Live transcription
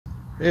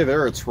Hey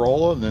there, it's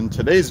Roland. In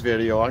today's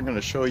video I'm going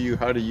to show you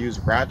how to use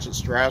ratchet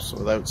straps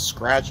without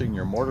scratching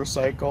your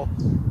motorcycle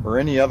or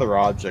any other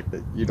object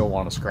that you don't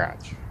want to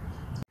scratch.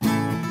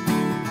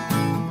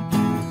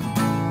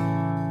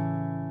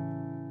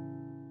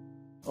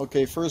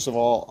 Okay, first of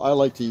all, I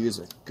like to use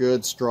a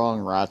good strong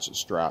ratchet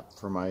strap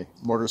for my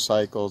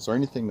motorcycles or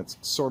anything that's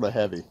sort of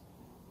heavy.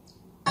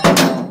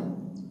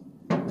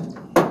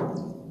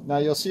 Now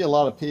you'll see a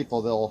lot of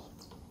people,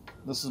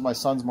 this is my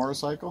son's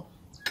motorcycle.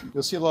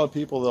 You'll see a lot of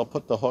people, they'll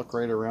put the hook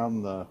right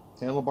around the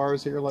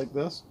handlebars here like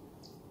this.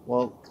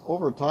 Well,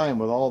 over time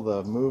with all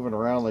the moving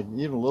around, like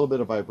even a little bit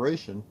of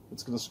vibration,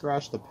 it's going to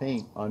scratch the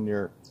paint on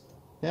your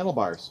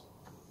handlebars.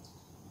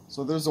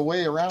 So there's a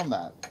way around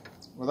that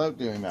without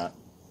doing that.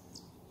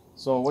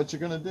 So what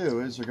you're going to do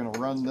is you're going to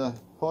run the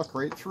hook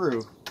right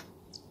through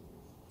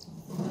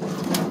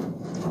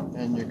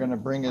and you're going to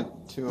bring it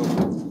to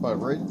about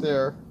right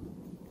there.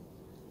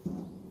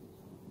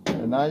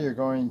 And now you're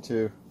going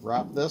to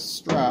wrap this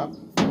strap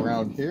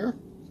around here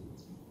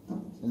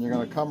and you're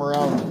going to come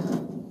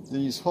around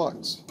these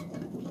hooks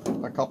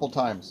a couple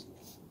times.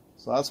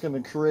 So that's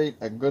going to create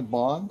a good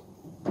bond.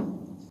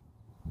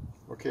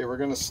 Okay, we're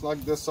going to snug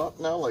this up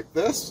now like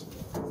this.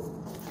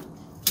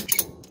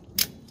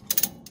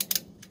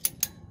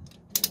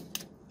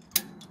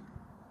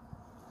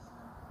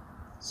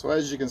 So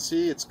as you can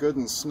see, it's good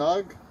and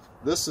snug.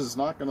 This is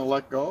not going to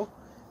let go.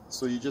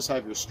 So you just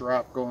have your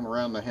strap going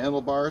around the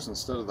handlebars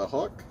instead of the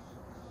hook.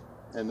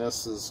 And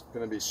this is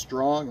going to be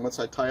strong. Once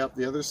I tie up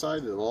the other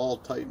side, it'll all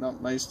tighten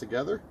up nice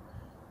together.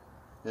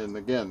 And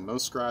again, no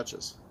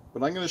scratches.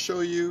 But I'm going to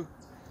show you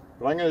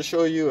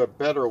a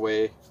better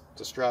way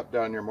to strap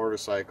down your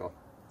motorcycle.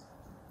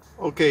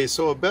 Okay,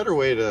 so a better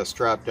way to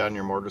strap down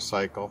your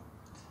motorcycle.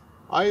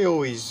 I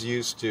always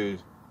used to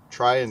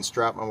try and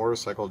strap my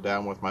motorcycle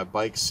down with my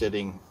bike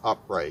sitting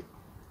upright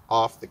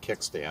off the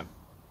kickstand.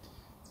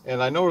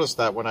 And I noticed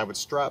that when I would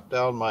strap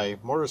down my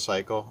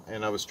motorcycle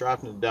and I was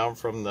strapping it down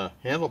from the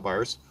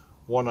handlebars,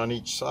 one on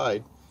each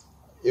side,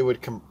 it would,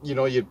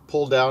 you'd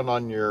pull down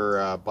on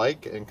your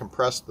bike and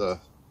compress the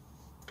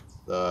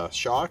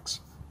shocks,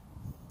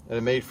 and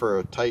it made for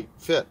a tight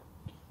fit.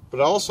 But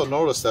I also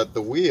noticed that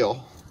the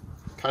wheel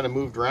kind of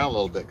moved around a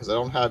little bit because I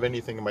don't have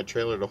anything in my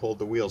trailer to hold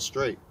the wheel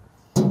straight.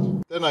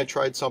 Then I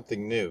tried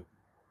something new.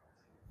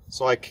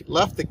 So I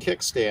left the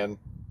kickstand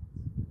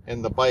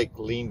and the bike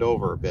leaned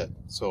over a bit,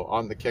 so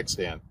on the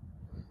kickstand.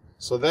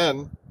 So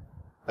then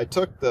I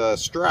took the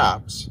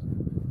straps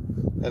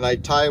and I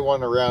tie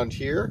one around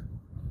here,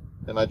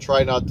 and I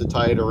try not to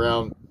tie it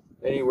around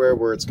anywhere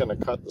where it's going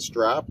to cut the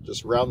strap,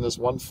 just around this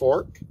one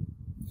fork,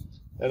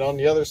 and on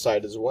the other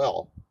side as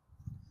well.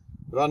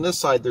 But on this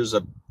side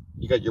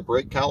you got your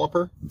brake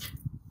caliper,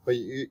 but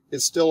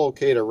it's still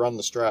okay to run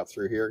the strap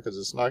through here because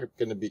it's not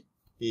going to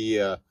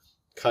be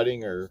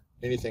cutting or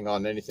anything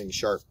on anything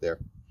sharp there.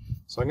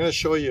 So I'm going to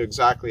show you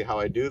exactly how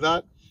I do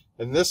that,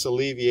 and this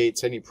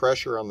alleviates any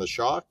pressure on the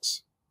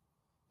shocks.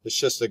 It's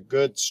just a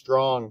good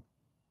strong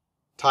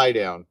tie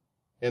down,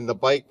 and the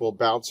bike will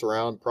bounce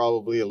around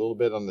probably a little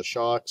bit on the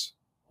shocks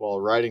while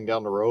riding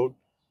down the road,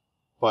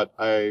 but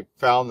I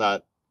found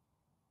that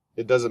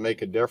it doesn't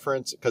make a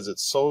difference because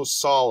it's so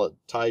solid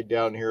tied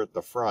down here at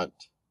the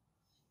front,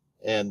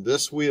 and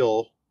this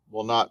wheel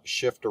will not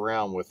shift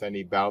around with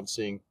any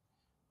bouncing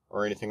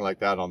or anything like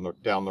that on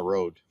down the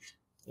road.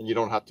 And you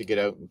don't have to get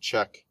out and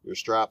check your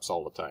straps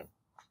all the time.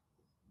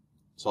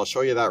 So I'll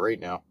show you that right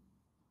now.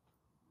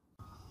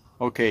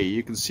 Okay,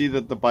 you can see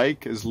that the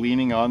bike is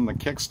leaning on the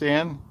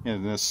kickstand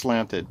and is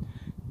slanted.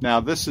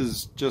 Now this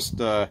is just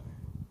a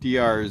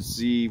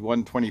DRZ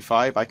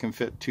 125. I can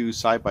fit two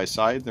side by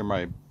side. They're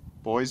my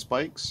boys'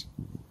 bikes.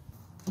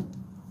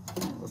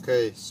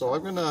 Okay, so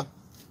I'm gonna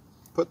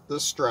put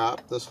this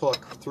strap, this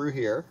hook, through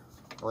here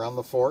around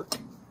the fork.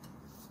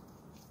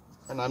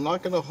 And I'm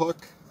not gonna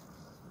hook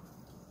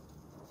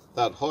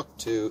that hook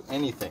to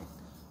anything.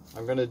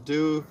 I'm gonna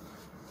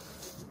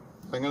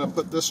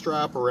put this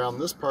strap around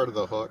this part of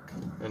the hook,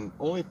 and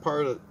only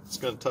part that's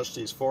gonna touch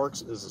these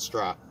forks is the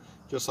strap,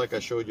 just like I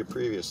showed you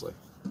previously.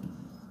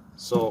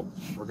 So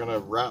we're gonna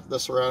wrap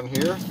this around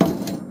here.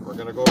 We're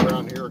gonna go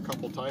around here a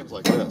couple times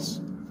like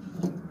this.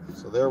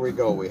 So there we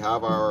go. We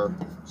have our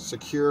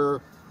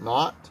secure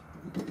knot,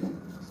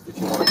 if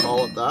you want to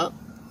call it that.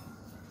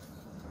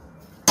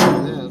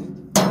 And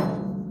then,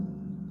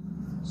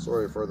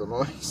 sorry for the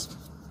noise.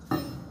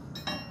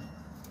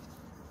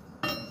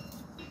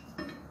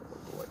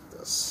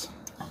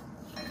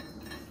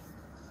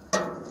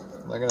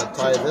 I'm going to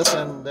tie this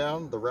end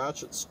down, the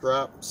ratchet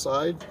strap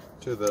side,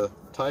 to the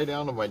tie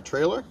down of my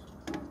trailer.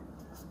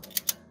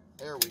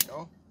 There we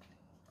go.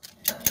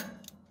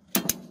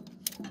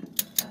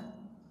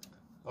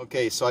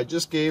 Okay, so I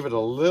just gave it a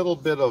little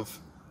bit of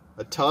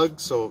a tug,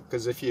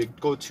 because if you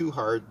go too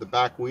hard, the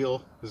back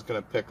wheel is going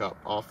to pick up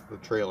off the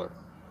trailer.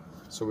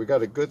 So we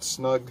got a good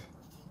snug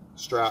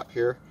strap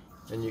here,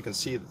 and you can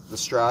see that the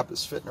strap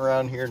is fitting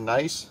around here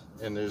nice,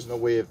 and there's no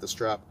way of the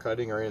strap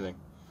cutting or anything.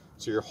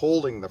 So you're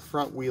holding the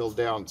front wheel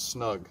down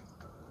snug.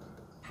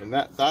 And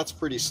that's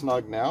pretty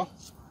snug now.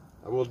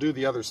 I will do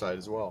the other side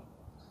as well.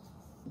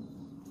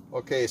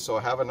 Okay, so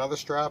I have another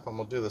strap and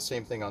we'll do the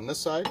same thing on this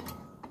side.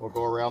 We'll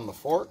go around the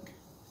fork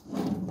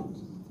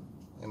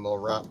and we'll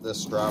wrap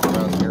this strap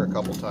around here a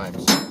couple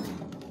times.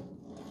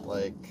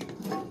 Like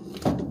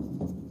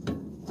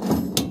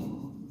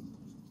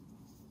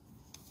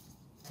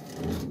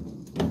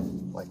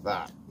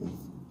that.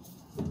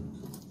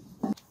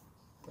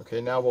 Okay,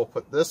 now we'll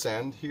put this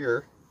end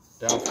here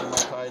down for my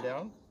tie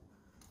down.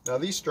 Now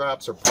these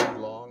straps are pretty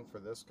long for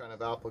this kind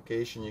of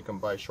application. You can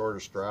buy shorter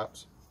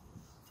straps.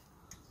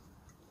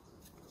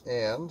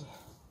 And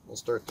we'll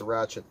start to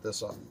ratchet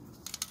this up.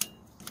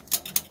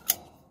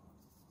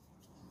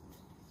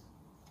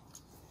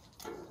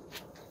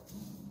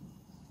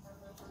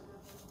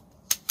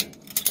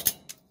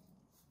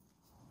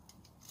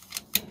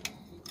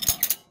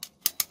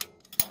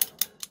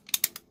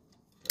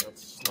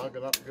 That's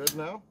snugging up good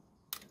now.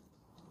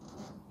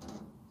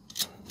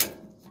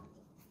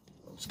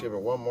 Let's give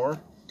it one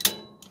more.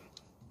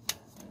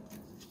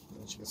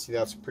 As you can see,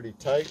 that's pretty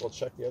tight. We'll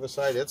check the other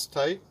side. It's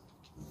tight.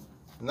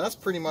 And that's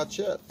pretty much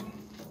it.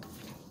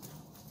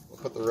 We'll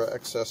put the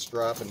excess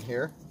strap in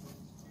here.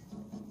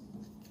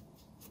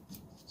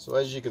 So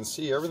as you can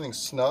see, everything's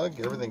snug,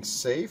 everything's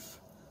safe.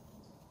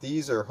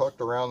 These are hooked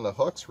around the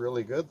hooks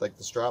really good, like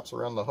the straps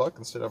around the hook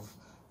instead of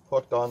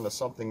hooked onto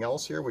something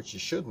else here, which you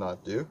should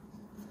not do.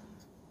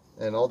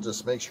 And I'll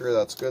just make sure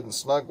that's good and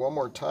snug one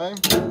more time.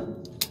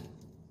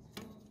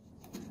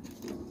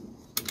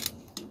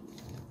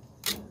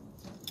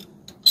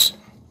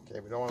 Okay,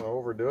 we don't want to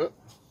overdo it.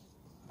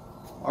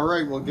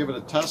 Alright, we'll give it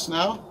a test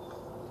now.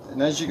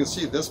 And as you can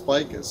see, this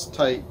bike is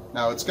tight.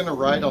 Now it's going to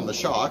ride on the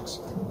shocks,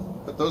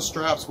 but those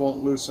straps won't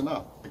loosen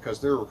up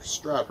because they're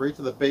strapped right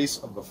to the base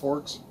of the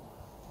forks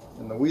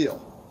and the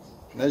wheel.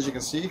 And as you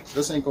can see,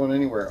 this ain't going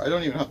anywhere. I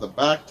don't even have the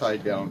back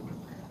tied down,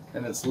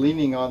 and it's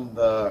leaning on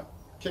the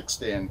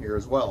kickstand here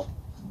as well.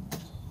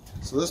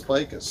 So this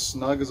bike is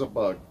snug as a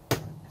bug.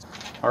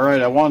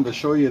 Alright, I wanted to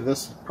show you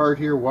this part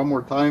here one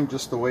more time,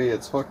 just the way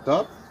it's hooked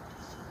up.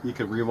 You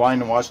could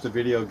rewind and watch the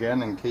video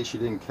again in case you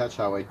didn't catch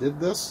how I did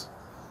this.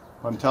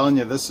 I'm telling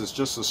you, this is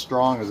just as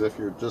strong as if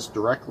you're just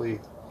directly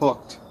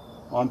hooked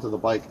onto the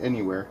bike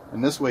anywhere.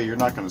 And this way you're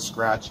not going to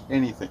scratch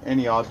anything,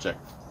 any object.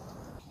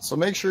 So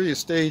make sure you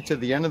stay to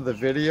the end of the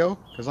video,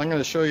 because I'm going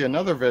to show you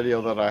another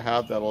video that I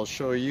have that will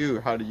show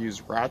you how to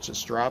use ratchet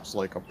straps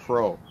like a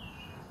pro.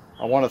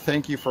 I want to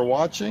thank you for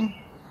watching.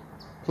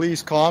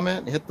 Please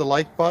comment, hit the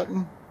like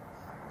button.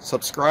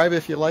 Subscribe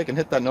if you like, and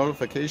hit that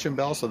notification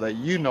bell so that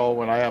you know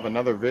when I have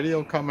another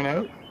video coming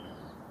out.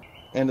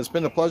 And it's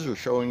been a pleasure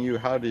showing you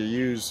how to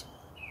use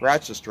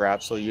ratchet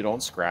straps so you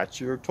don't scratch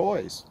your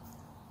toys.